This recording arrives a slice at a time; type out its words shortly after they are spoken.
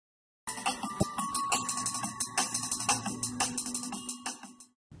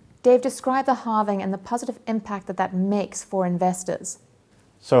Dave, describe the halving and the positive impact that makes for investors.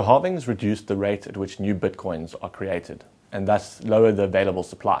 So halvings reduce the rate at which new bitcoins are created and thus lower the available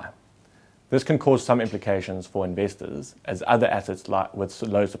supply. This can cause some implications for investors, as other assets with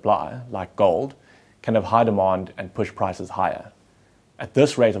low supply, like gold, can have high demand and push prices higher. At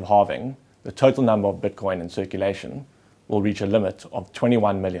this rate of halving, the total number of Bitcoin in circulation will reach a limit of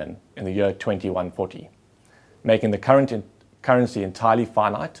 21 million in the year 2140, making the current currency entirely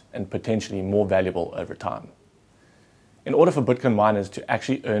finite and potentially more valuable over time. In order for Bitcoin miners to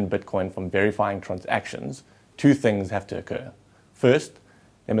actually earn Bitcoin from verifying transactions, two things have to occur. First,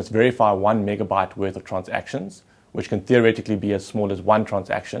 they must verify 1 megabyte worth of transactions, which can theoretically be as small as one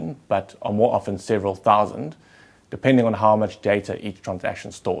transaction, but are more often several thousand, depending on how much data each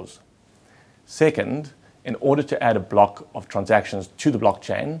transaction stores. Second, in order to add a block of transactions to the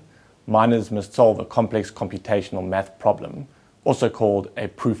blockchain, miners must solve a complex computational math problem, also called a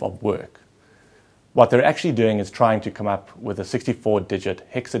proof of work. What they're actually doing is trying to come up with a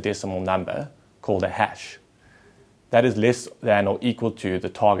 64-digit hexadecimal number called a hash. That is less than or equal to the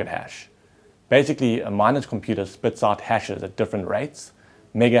target hash. Basically, a miner's computer spits out hashes at different rates,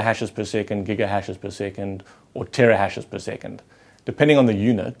 mega hashes per second, giga hashes per second, or tera hashes per second, depending on the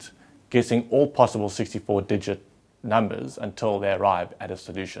unit, guessing all possible 64-digit numbers until they arrive at a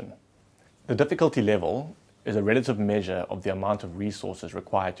solution. The difficulty level is a relative measure of the amount of resources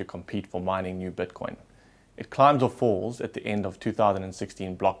required to compete for mining new Bitcoin. It climbs or falls at the end of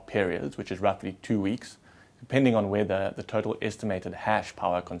 2016 block periods, which is roughly 2 weeks, depending on whether the total estimated hash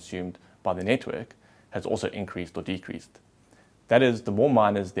power consumed by the network has also increased or decreased. That is, the more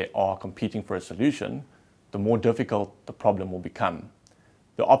miners there are competing for a solution, the more difficult the problem will become.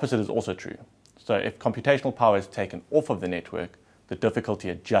 The opposite is also true. So if computational power is taken off of the network, the difficulty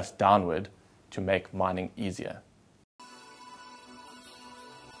adjusts downward to make mining easier.